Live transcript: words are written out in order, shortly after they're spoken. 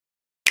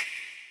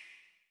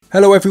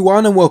Hello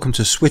everyone and welcome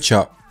to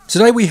SwitchUp.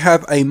 Today we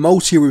have a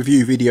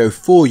multi-review video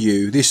for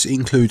you. This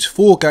includes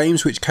 4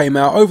 games which came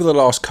out over the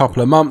last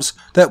couple of months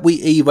that we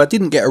either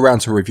didn't get around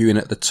to reviewing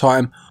at the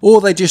time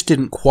or they just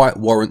didn't quite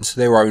warrant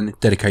their own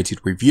dedicated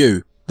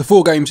review. The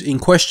 4 games in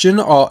question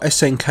are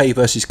SNK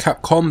vs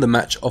Capcom, the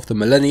match of the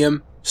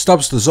Millennium,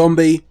 Stubbs the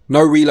Zombie,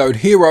 NoReload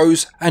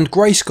Heroes, and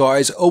Grey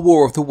Skies, A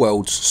War of the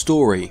Worlds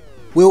story.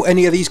 Will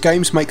any of these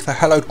games make the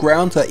hallowed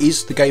ground that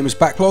is the gamer's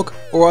backlog,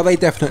 or are they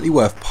definitely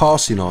worth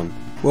passing on?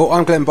 Well,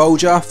 I'm Glen,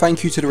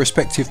 thank you to the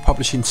respective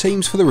publishing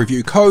teams for the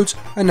review codes,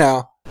 and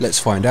now let's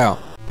find out.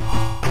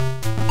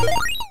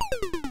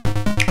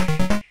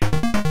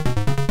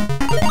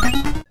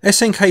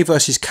 SNK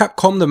vs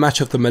Capcom, the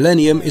match of the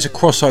Millennium, is a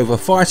crossover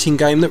fighting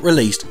game that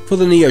released for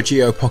the Neo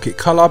Geo Pocket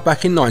Color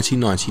back in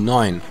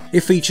 1999.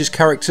 It features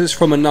characters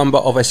from a number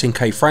of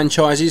SNK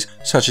franchises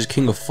such as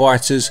King of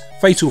Fighters,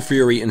 Fatal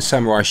Fury and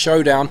Samurai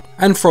Showdown,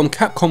 and from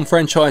Capcom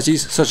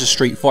franchises such as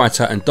Street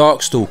Fighter and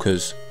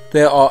Darkstalkers.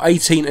 There are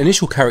 18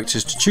 initial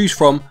characters to choose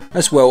from,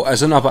 as well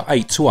as another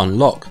 8 to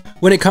unlock.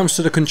 When it comes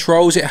to the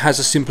controls, it has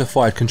a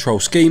simplified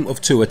control scheme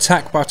of 2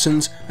 attack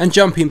buttons, and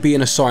jumping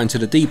being assigned to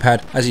the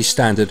D-pad as is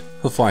standard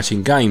for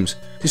fighting games.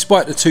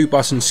 Despite the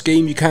 2-button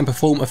scheme, you can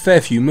perform a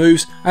fair few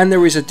moves, and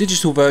there is a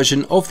digital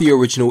version of the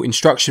original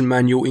instruction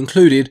manual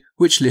included,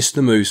 which lists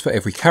the moves for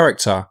every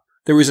character.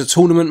 There is a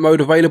tournament mode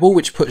available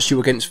which puts you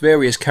against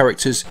various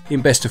characters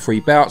in best of 3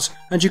 bouts,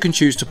 and you can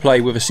choose to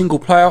play with a single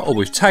player or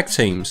with tag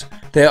teams.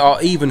 There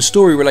are even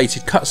story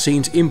related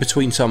cutscenes in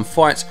between some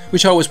fights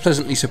which I was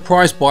pleasantly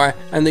surprised by,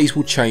 and these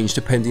will change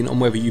depending on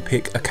whether you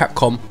pick a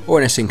Capcom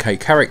or an SNK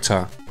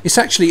character. It's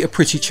actually a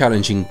pretty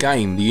challenging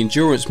game. The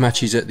endurance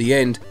matches at the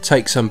end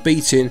take some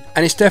beating,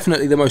 and it's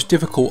definitely the most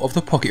difficult of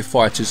the pocket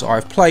fighters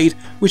I've played,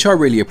 which I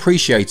really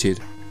appreciated.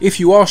 If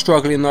you are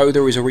struggling though,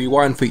 there is a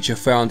rewind feature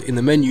found in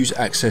the menus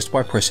accessed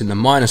by pressing the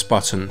minus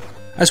button.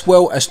 As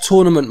well as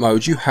tournament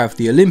mode, you have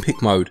the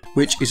Olympic mode,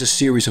 which is a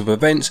series of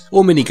events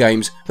or mini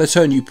games that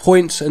earn you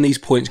points, and these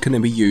points can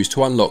then be used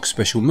to unlock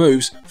special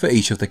moves for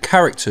each of the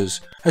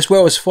characters. As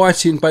well as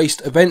fighting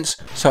based events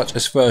such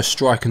as First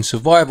Strike and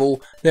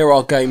Survival, there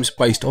are games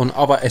based on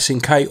other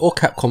SNK or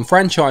Capcom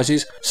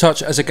franchises,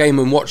 such as a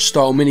Game & Watch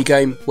style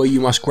minigame where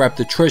you must grab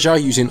the treasure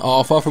using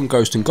Arthur from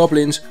Ghosts and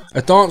Goblins,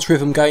 a dance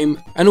rhythm game,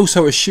 and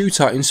also a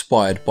shooter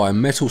inspired by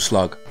Metal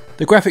Slug.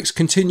 The graphics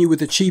continue with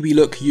the chibi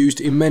look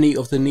used in many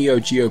of the Neo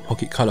Geo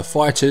Pocket Color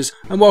fighters,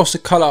 and whilst the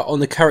colour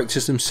on the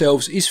characters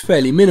themselves is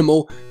fairly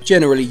minimal,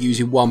 generally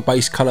using one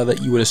base colour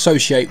that you would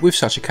associate with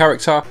such a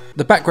character,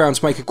 the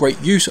backgrounds make a great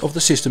use of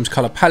the system's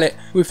colour palette,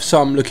 with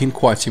some looking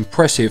quite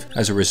impressive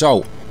as a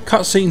result.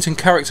 Cutscenes and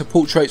character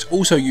portraits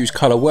also use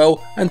colour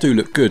well and do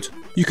look good.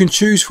 You can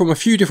choose from a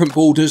few different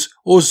borders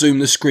or zoom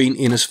the screen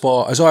in as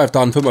far as I have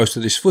done for most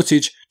of this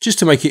footage, just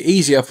to make it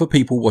easier for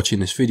people watching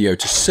this video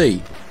to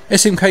see.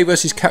 SNK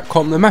vs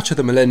Capcom, the match of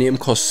the Millennium,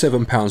 costs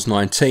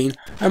 £7.19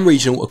 and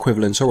regional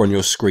equivalents are on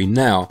your screen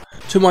now.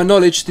 To my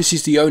knowledge, this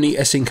is the only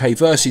SNK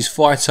vs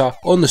fighter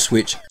on the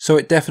Switch, so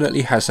it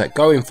definitely has that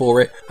going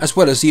for it, as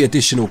well as the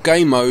additional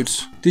game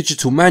modes,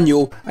 digital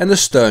manual and the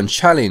Stern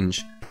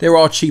Challenge. There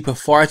are cheaper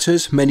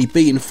fighters, many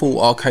being full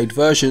arcade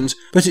versions,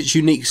 but its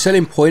unique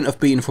selling point of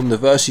being from the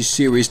Versus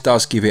series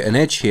does give it an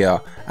edge here,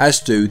 as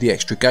do the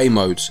extra game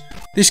modes.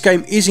 This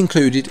game is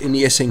included in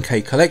the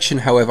SNK collection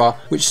however,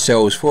 which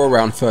sells for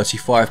around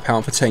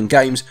 £35 for 10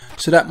 games,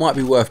 so that might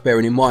be worth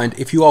bearing in mind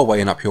if you are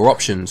weighing up your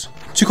options.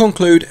 To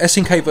conclude,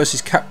 SNK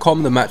vs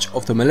Capcom, the match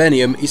of the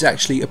Millennium, is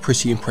actually a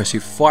pretty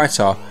impressive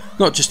fighter,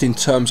 not just in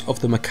terms of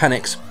the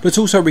mechanics, but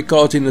also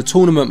regarding the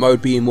tournament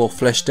mode being more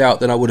fleshed out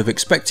than I would have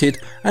expected,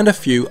 and a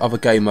few other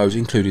game modes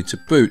included to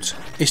boot.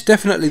 It's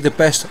definitely the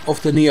best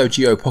of the Neo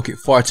Geo Pocket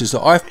Fighters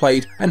that I've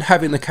played, and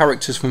having the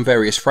characters from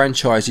various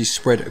franchises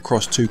spread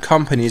across 2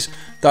 companies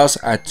does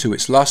add to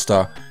its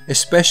luster,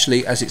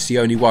 especially as it's the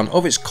only one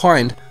of its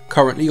kind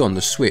currently on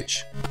the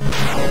Switch.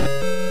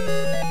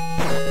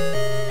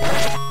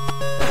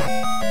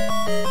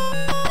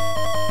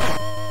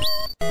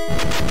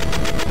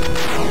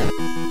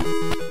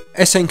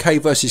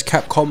 SNK vs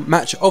Capcom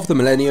match of the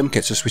Millennium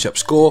gets a SwitchUp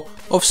score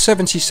of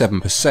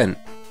 77%.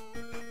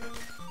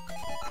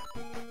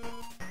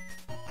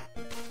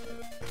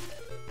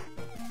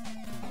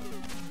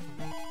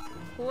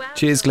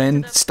 Cheers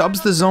Glen.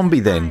 Stubbs the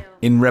Zombie then,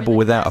 in Rebel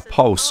Without a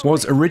Pulse,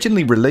 was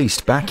originally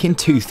released back in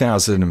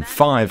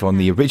 2005 on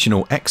the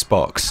original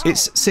Xbox.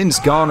 It's since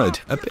garnered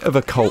a bit of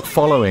a cult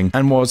following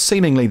and was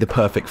seemingly the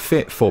perfect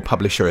fit for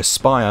publisher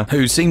Aspyr,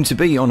 who seem to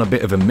be on a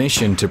bit of a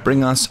mission to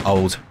bring us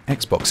old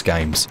Xbox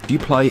games. You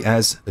play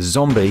as a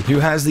zombie who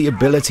has the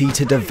ability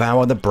to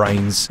devour the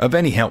brains of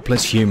any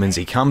helpless humans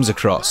he comes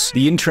across.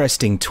 The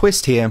interesting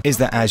twist here is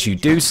that as you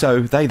do so,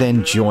 they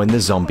then join the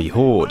zombie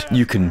horde.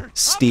 You can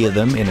steer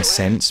them in a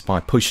sense by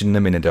pushing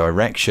them in a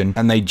direction,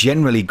 and they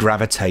generally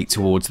gravitate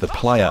towards the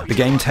player. The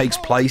game takes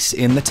place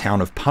in the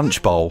town of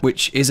Punch Bowl,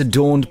 which is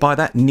adorned by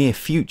that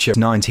near-future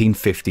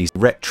 1950s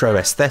retro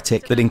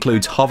aesthetic that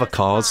includes hover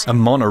cars, a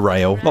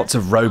monorail, lots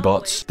of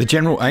robots. The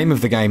general aim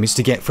of the game is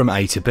to get from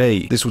A to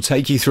B. This will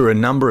take you through a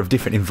number of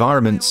different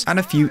environments and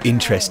a few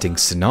interesting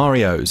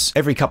scenarios.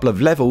 Every couple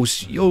of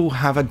levels, you'll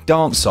have a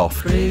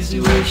dance-off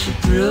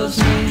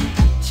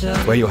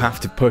where you'll have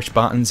to push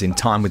buttons in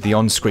time with the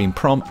on-screen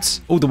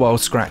prompts, all the while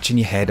scratching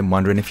your head and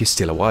wondering if you're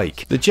still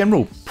awake. The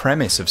general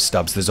premise of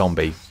Stubbs the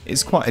Zombie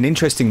is quite an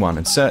interesting one,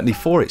 and certainly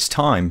for its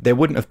time, there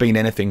wouldn't have been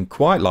anything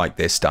quite like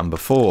this done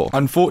before.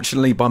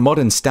 Unfortunately, by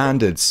modern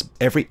standards,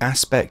 every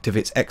aspect of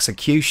its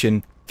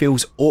execution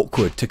feels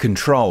awkward to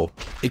control.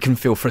 It can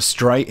feel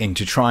frustrating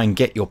to try and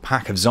get your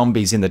pack of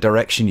zombies in the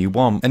direction you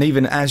want, and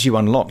even as you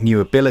unlock new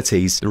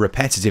abilities, the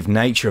repetitive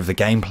nature of the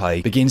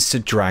gameplay begins to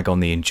drag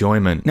on the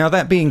enjoyment. Now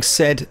that being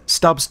said,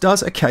 Stubbs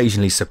does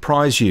occasionally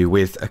surprise you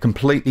with a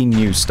completely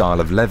new style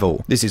of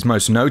level. This is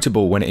most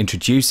notable when it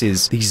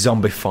introduces the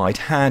zombified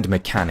hand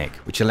mechanic,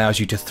 which allows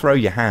you to throw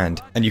your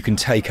hand and you can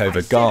take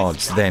over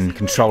guards, then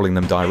controlling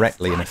them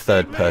directly in a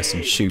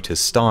third-person shooter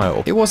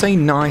style. It was a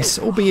nice,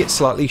 albeit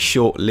slightly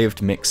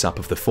short-lived mix up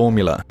of the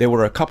formula. There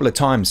were a couple of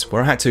times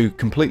where I had to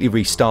completely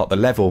restart the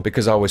level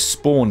because I was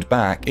spawned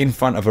back in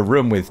front of a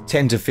room with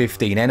 10 to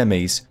 15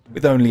 enemies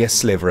with only a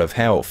sliver of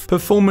health.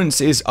 Performance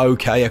is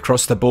okay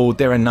across the board,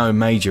 there are no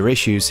major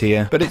issues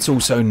here, but it's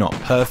also not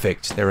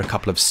perfect. There are a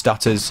couple of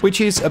stutters, which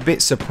is a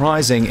bit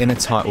surprising in a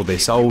title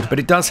this old, but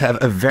it does have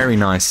a very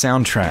nice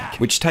soundtrack,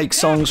 which takes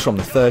songs from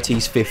the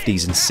 30s,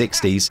 50s and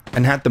 60s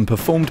and had them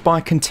performed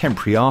by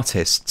contemporary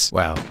artists.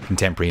 Well,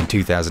 contemporary in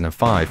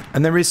 2005.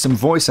 And there is some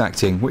voice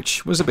acting,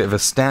 which was a bit of a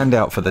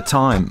standout for the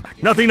time.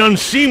 Nothing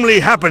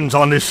unseemly happens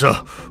on this,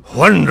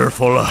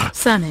 wonderful,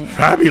 Sunny.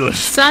 fabulous,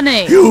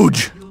 Sunny.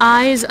 huge.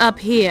 Eyes up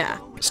here.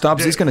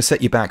 Stubbs is going to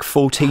set you back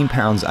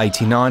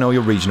 £14.89 or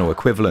your regional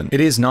equivalent. It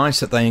is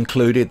nice that they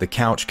included the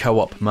couch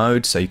co-op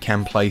mode so you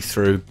can play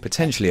through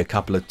potentially a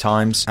couple of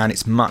times, and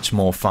it's much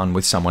more fun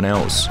with someone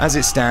else. As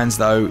it stands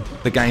though,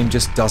 the game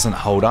just doesn't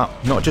hold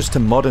up, not just to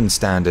modern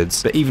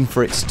standards, but even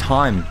for its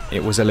time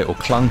it was a little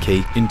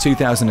clunky. In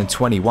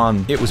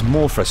 2021 it was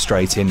more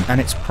frustrating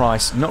and its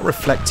price not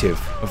reflective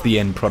of the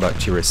end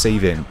product you're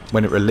receiving.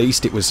 When it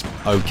released it was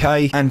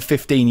okay, and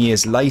 15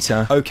 years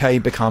later okay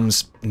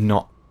becomes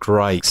not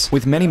great,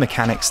 with many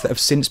mechanics that have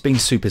since been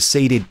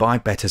superseded by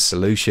better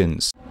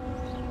solutions.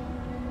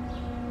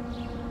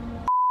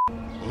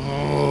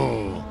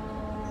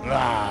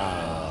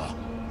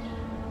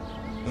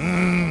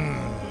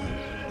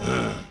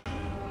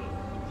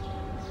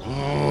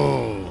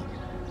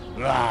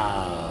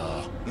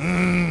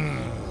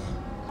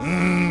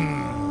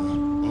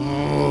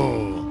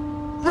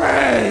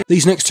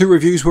 These next two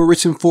reviews were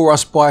written for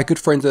us by a good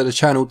friend of the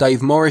channel,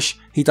 Dave Morrish.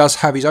 He does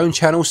have his own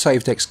channel,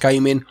 SavedX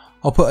Gaming.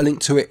 I'll put a link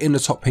to it in the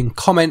top pinned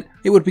comment.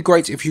 It would be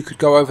great if you could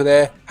go over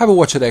there, have a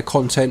watch of their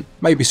content,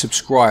 maybe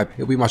subscribe,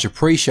 it'll be much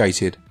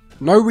appreciated.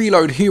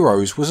 NoReload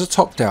Heroes was a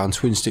top-down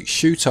twin-stick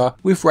shooter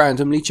with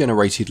randomly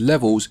generated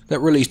levels that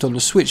released on the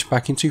Switch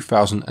back in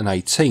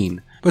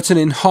 2018, but an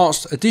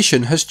enhanced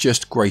edition has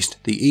just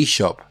graced the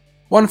eShop.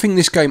 One thing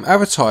this game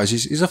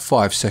advertises is a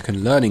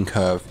 5-second learning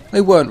curve.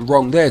 They weren't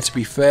wrong there, to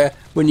be fair.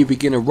 When you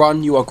begin a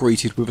run you are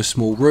greeted with a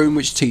small room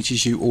which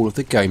teaches you all of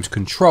the game's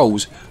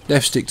controls: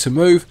 left stick to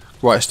move,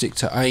 right stick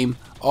to aim,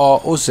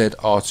 R or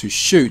ZR to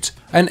shoot,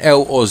 and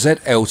L or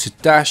ZL to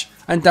dash,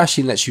 and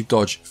dashing lets you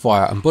dodge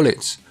fire and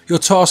bullets. Your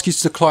task is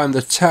to climb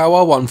the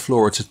tower one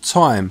floor at a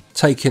time,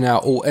 taking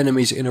out all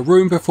enemies in a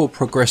room before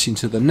progressing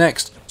to the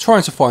next,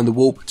 trying to find the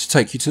warp to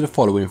take you to the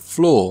following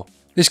floor.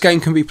 This game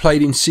can be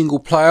played in single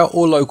player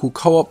or local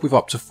co-op with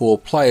up to 4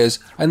 players,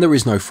 and there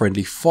is no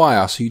friendly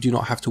fire, so you do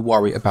not have to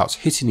worry about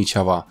hitting each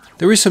other.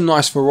 There is some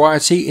nice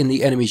variety in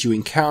the enemies you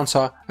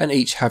encounter, and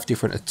each have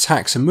different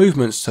attacks and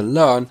movements to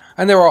learn,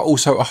 and there are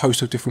also a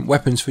host of different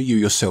weapons for you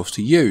yourself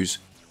to use.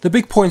 The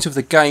big point of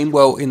the game,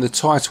 well in the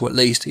title at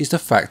least, is the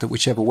fact that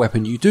whichever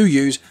weapon you do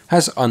use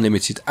has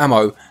unlimited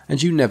ammo,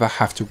 and you never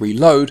have to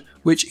reload,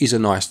 which is a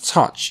nice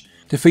touch.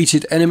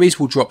 Defeated enemies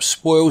will drop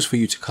spoils for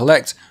you to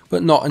collect,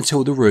 but not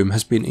until the room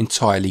has been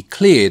entirely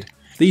cleared.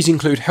 These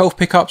include health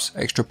pickups,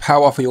 extra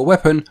power for your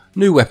weapon,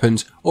 new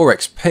weapons, or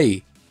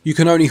XP. You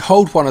can only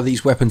hold one of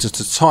these weapons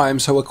at a time,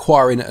 so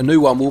acquiring a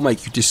new one will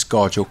make you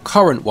discard your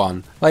current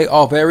one. They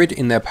are varied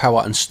in their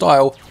power and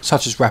style,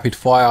 such as rapid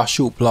fire,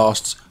 short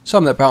blasts,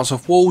 some that bounce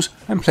off walls,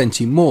 and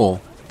plenty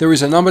more. There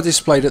is a number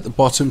displayed at the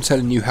bottom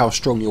telling you how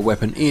strong your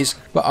weapon is,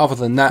 but other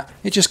than that,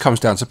 it just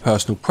comes down to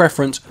personal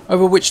preference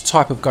over which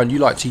type of gun you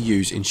like to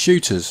use in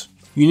shooters.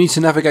 You need to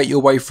navigate your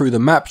way through the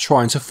map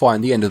trying to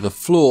find the end of the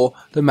floor,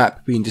 the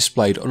map being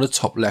displayed on the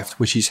top left,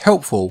 which is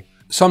helpful.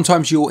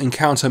 Sometimes you'll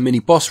encounter mini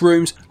boss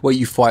rooms where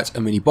you fight a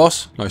mini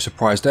boss, no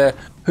surprise there,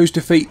 whose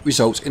defeat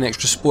results in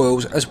extra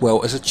spoils as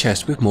well as a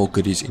chest with more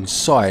goodies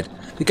inside.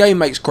 The game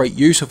makes great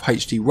use of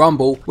HD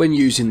rumble when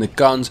using the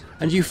guns,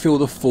 and you feel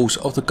the force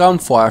of the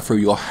gunfire through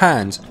your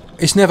hands.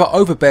 It's never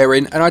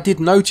overbearing, and I did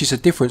notice a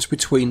difference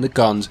between the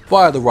guns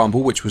via the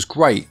rumble, which was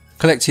great.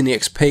 Collecting the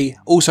XP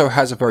also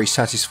has a very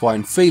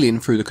satisfying feeling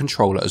through the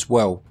controller as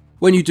well.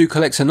 When you do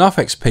collect enough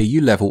XP,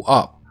 you level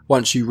up.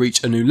 Once you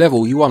reach a new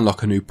level, you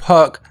unlock a new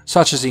perk,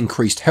 such as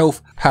increased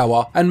health,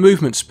 power and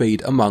movement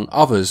speed among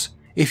others.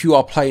 If you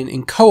are playing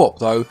in co-op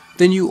though,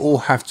 then you all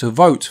have to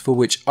vote for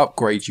which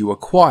upgrade you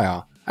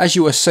acquire. As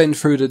you ascend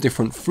through the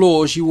different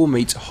floors, you will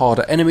meet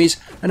harder enemies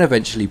and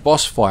eventually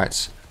boss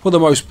fights. For the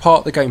most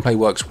part, the gameplay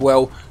works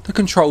well, the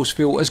controls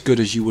feel as good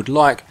as you would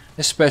like,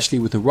 especially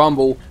with the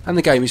rumble, and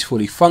the game is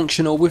fully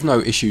functional with no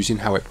issues in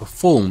how it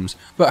performs.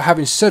 But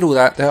having said all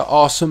that, there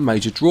are some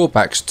major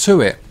drawbacks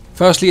to it.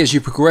 Firstly, as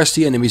you progress,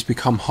 the enemies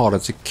become harder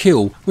to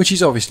kill, which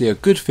is obviously a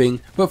good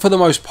thing, but for the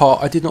most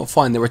part I did not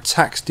find their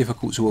attacks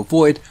difficult to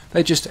avoid,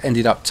 they just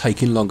ended up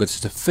taking longer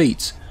to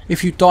defeat.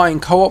 If you die in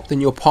co-op,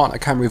 then your partner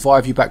can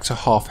revive you back to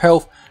half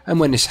health, and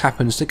when this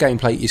happens the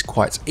gameplay is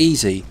quite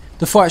easy.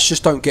 The fights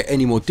just don't get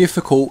any more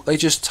difficult, they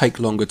just take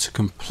longer to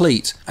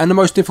complete, and the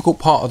most difficult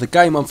part of the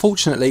game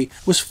unfortunately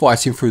was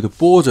fighting through the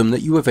boredom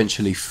that you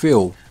eventually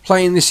feel.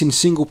 Playing this in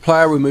single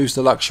player removes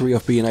the luxury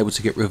of being able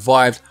to get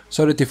revived,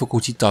 so the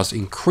difficulty does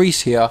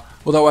increase here,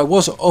 although I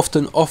was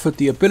often offered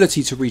the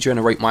ability to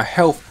regenerate my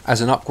health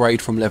as an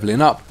upgrade from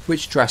leveling up,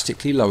 which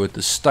drastically lowered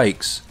the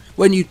stakes.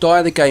 When you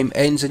die, the game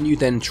ends and you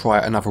then try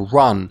another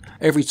run.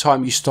 Every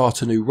time you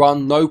start a new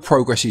run, no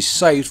progress is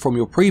saved from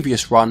your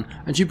previous run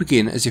and you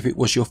begin as if it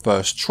was your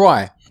first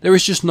try. There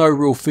is just no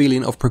real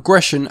feeling of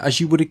progression as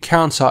you would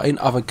encounter in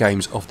other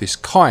games of this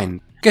kind.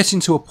 Getting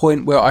to a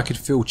point where I could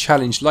feel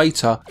challenged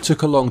later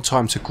took a long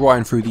time to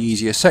grind through the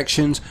easier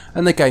sections,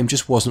 and the game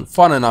just wasn't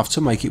fun enough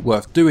to make it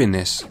worth doing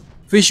this.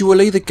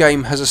 Visually, the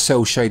game has a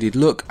cel shaded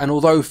look, and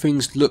although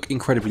things look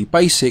incredibly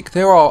basic,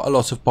 there are a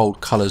lot of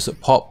bold colours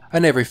that pop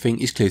and everything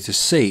is clear to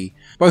see.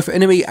 Both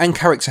enemy and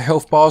character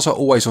health bars are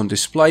always on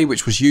display,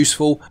 which was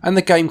useful, and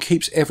the game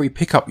keeps every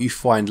pickup you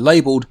find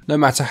labelled no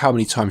matter how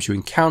many times you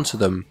encounter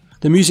them.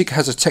 The music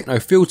has a techno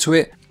feel to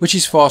it, which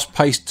is fast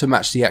paced to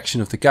match the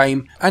action of the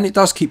game, and it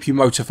does keep you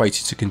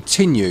motivated to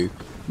continue.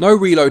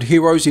 NoReload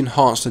Heroes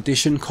Enhanced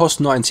Edition cost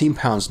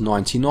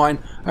 £19.99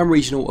 and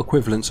regional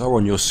equivalents are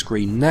on your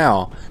screen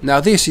now.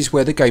 Now this is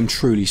where the game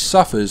truly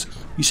suffers.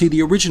 You see,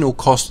 the original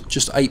cost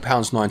just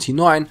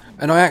 £8.99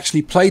 and I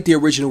actually played the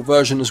original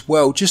version as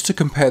well just to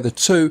compare the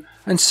two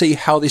and see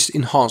how this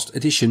enhanced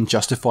edition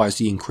justifies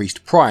the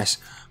increased price.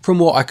 From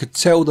what I could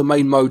tell, the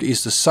main mode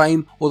is the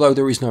same, although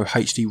there is no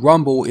HD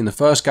rumble in the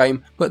first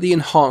game, but the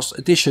enhanced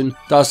edition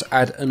does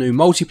add a new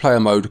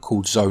multiplayer mode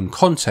called Zone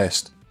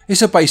Contest.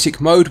 It's a basic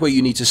mode where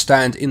you need to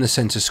stand in the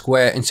centre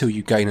square until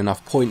you gain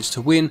enough points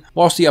to win,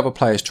 whilst the other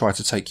players try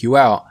to take you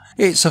out.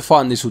 It's a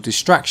fun little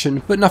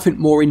distraction, but nothing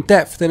more in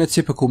depth than a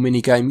typical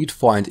minigame you'd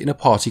find in a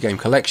party game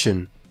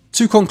collection.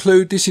 To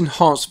conclude, this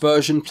enhanced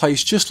version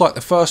plays just like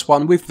the first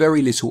one with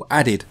very little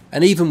added,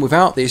 and even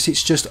without this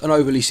it's just an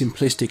overly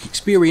simplistic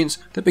experience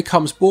that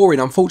becomes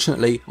boring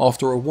unfortunately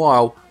after a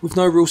while with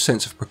no real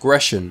sense of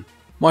progression.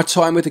 My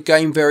time with the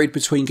game varied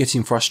between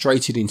getting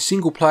frustrated in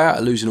single player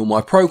at losing all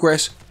my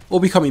progress, or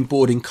becoming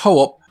bored in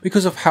co-op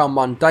because of how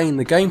mundane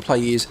the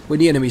gameplay is when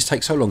the enemies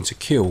take so long to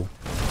kill.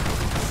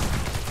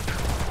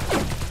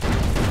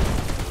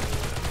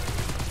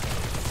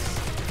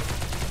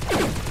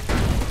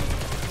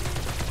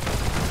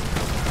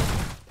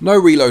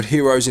 NoReload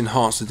Heroes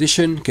Enhanced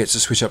Edition gets a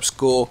SwitchUp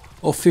score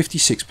of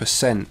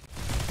 56%.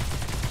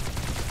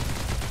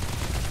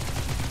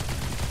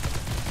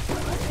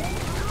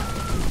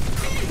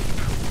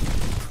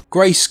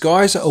 Grey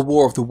Skies, A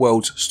War of the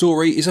Worlds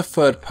story is a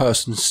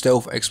third-person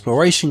stealth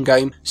exploration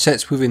game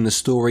set within the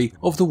story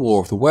of the War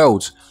of the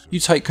Worlds. You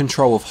take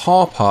control of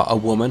Harper, a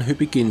woman who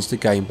begins the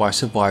game by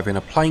surviving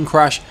a plane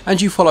crash,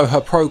 and you follow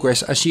her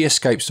progress as she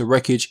escapes the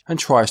wreckage and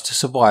tries to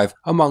survive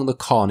among the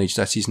carnage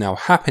that is now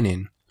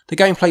happening. The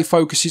gameplay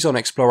focuses on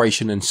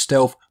exploration and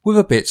stealth with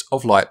a bit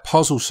of light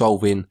puzzle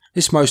solving.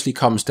 This mostly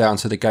comes down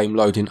to the game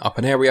loading up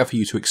an area for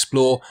you to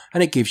explore,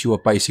 and it gives you a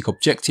basic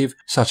objective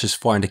such as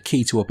find a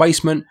key to a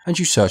basement and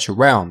you search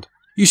around.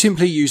 You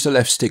simply use the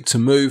left stick to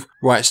move,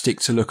 right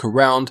stick to look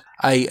around,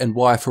 A and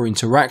Y for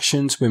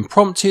interactions when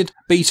prompted,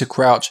 B to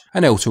crouch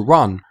and L to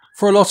run.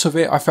 For a lot of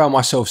it I found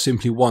myself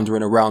simply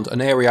wandering around an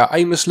area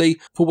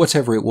aimlessly for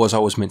whatever it was I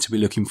was meant to be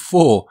looking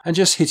for, and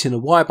just hitting the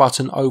Y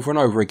button over and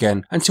over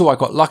again until I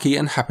got lucky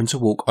and happened to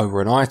walk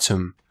over an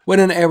item. When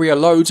an area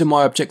loads and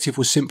my objective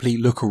was simply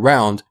look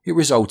around, it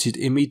resulted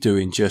in me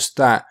doing just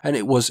that, and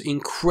it was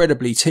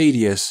incredibly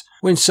tedious.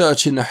 When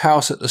searching the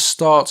house at the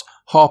start,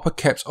 Harper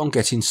kept on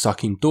getting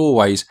stuck in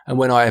doorways, and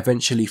when I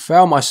eventually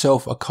found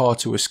myself a car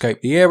to escape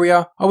the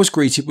area, I was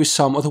greeted with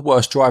some of the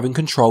worst driving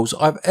controls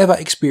I've ever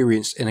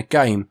experienced in a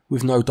game,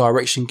 with no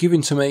direction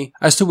given to me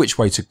as to which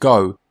way to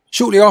go.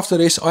 Shortly after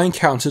this I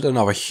encountered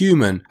another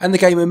human, and the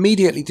game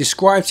immediately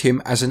described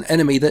him as an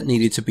enemy that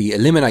needed to be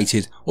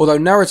eliminated, although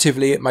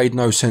narratively it made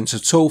no sense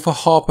at all for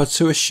Harper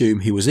to assume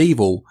he was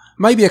evil.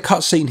 Maybe a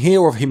cutscene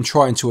here of him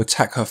trying to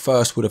attack her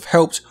first would have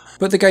helped,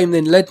 but the game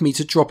then led me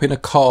to drop in a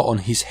car on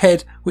his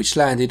head, which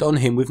landed on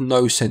him with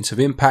no sense of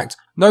impact,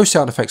 no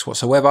sound effects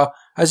whatsoever,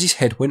 as his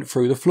head went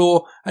through the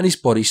floor and his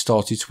body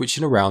started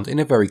switching around in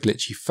a very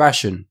glitchy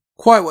fashion.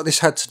 Quite what this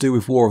had to do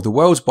with War of the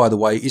Worlds, by the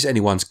way, is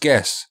anyone's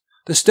guess.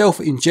 The stealth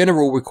in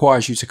general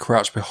requires you to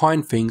crouch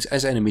behind things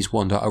as enemies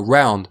wander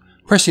around.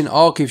 Pressing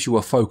R gives you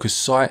a focused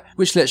sight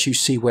which lets you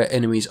see where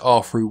enemies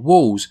are through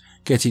walls.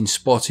 Getting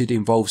spotted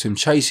involves them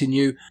chasing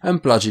you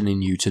and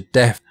bludgeoning you to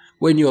death.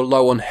 When you're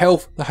low on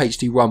health, the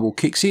HD rumble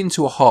kicks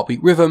into a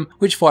heartbeat rhythm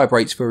which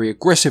vibrates very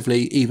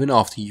aggressively even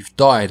after you've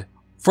died.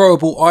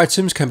 Throwable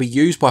items can be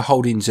used by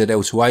holding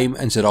ZL to aim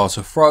and ZR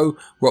to throw,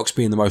 rocks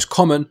being the most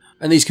common,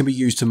 and these can be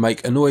used to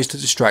make a noise to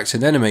distract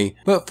an enemy,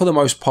 but for the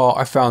most part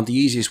I found the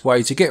easiest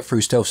way to get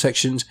through stealth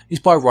sections is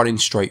by running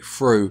straight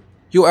through.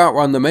 You'll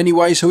outrun them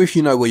anyway, so if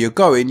you know where you're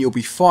going you'll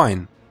be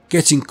fine.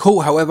 Getting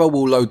caught however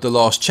will load the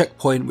last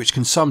checkpoint, which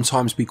can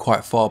sometimes be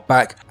quite far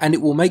back, and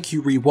it will make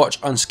you rewatch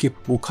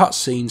unskippable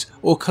cutscenes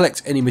or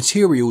collect any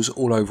materials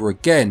all over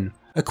again.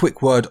 A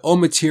quick word on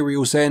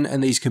materials then,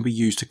 and these can be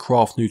used to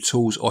craft new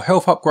tools or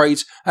health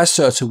upgrades, as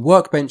certain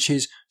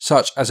workbenches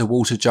such as a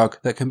water jug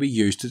that can be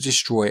used to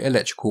destroy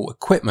electrical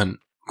equipment.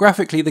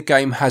 Graphically the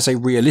game has a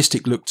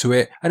realistic look to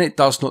it, and it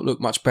does not look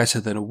much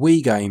better than a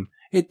Wii game.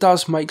 It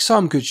does make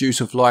some good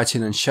use of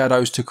lighting and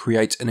shadows to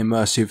create an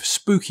immersive,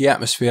 spooky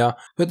atmosphere,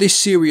 but this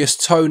serious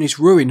tone is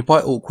ruined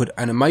by awkward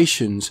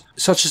animations,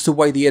 such as the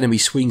way the enemy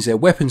swings their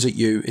weapons at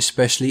you,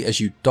 especially as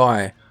you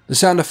die. The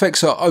sound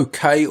effects are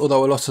okay,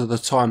 although a lot of the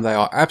time they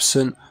are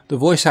absent. The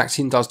voice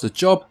acting does the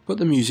job, but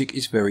the music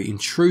is very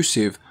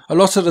intrusive. A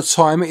lot of the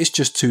time it is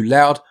just too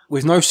loud,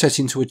 with no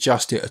setting to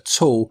adjust it at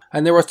all,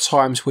 and there are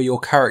times where your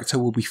character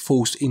will be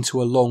forced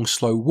into a long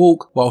slow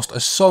walk whilst a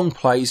song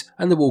plays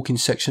and the walking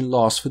section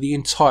lasts for the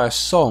entire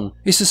song.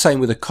 It's the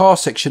same with the car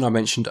section I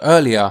mentioned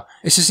earlier.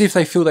 It's as if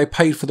they feel they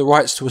paid for the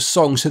rights to a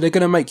song, so they're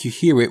going to make you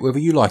hear it whether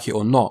you like it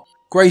or not.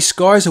 Grey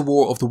Skies, a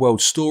War of the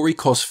Worlds story,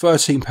 costs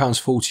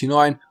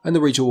 £13.49 and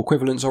the regional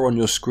equivalents are on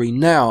your screen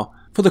now.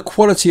 For the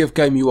quality of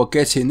game you are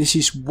getting, this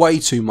is way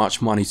too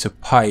much money to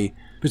pay.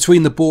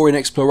 Between the boring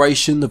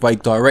exploration, the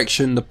vague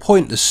direction, the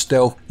pointless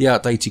stealth, the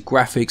outdated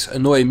graphics,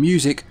 annoying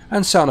music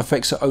and sound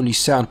effects that only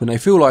sound when they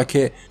feel like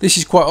it, this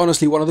is quite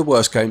honestly one of the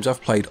worst games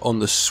I've played on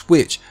the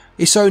Switch.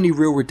 Its only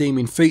real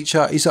redeeming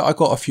feature is that I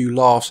got a few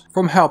laughs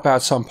from how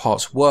bad some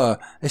parts were,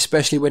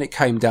 especially when it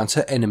came down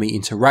to enemy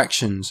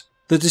interactions.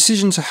 The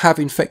decision to have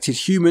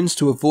infected humans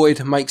to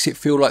avoid makes it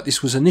feel like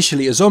this was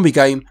initially a zombie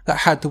game that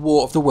had the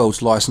War of the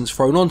Worlds license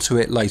thrown onto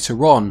it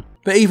later on.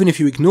 But even if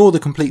you ignore the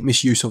complete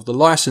misuse of the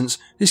license,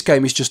 this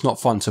game is just not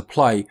fun to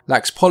play,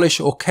 lacks polish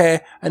or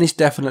care, and is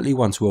definitely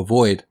one to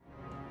avoid.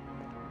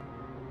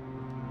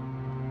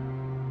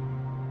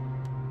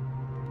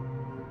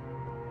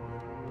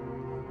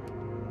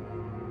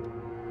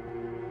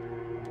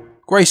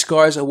 Grey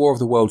Skies, a War of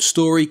the Worlds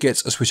story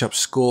gets a SwitchUp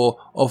score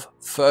of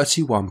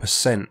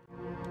 31%.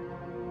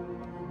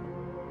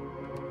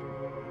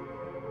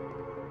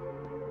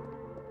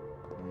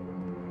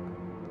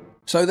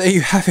 So there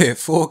you have it,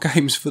 4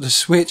 games for the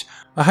Switch.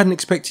 I hadn't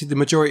expected the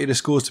majority of the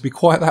scores to be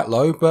quite that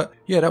low, but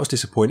yeah, that was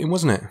disappointing,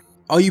 wasn't it?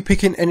 Are you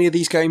picking any of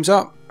these games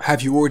up?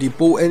 Have you already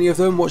bought any of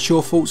them? What's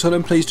your thoughts on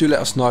them? Please do let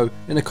us know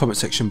in the comment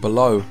section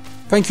below.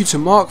 Thank you to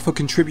Mark for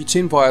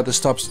contributing via the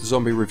Stubbs the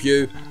Zombie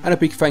review, and a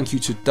big thank you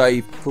to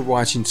Dave for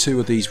writing 2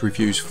 of these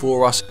reviews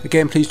for us.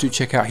 Again, please do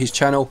check out his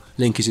channel,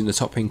 link is in the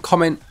top pinned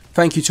comment.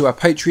 Thank you to our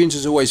Patreons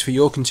as always for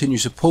your continued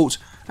support,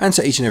 and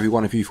to each and every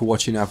one of you for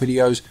watching our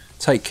videos.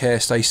 Take care,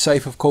 stay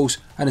safe of course,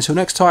 and until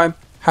next time,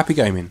 happy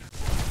gaming.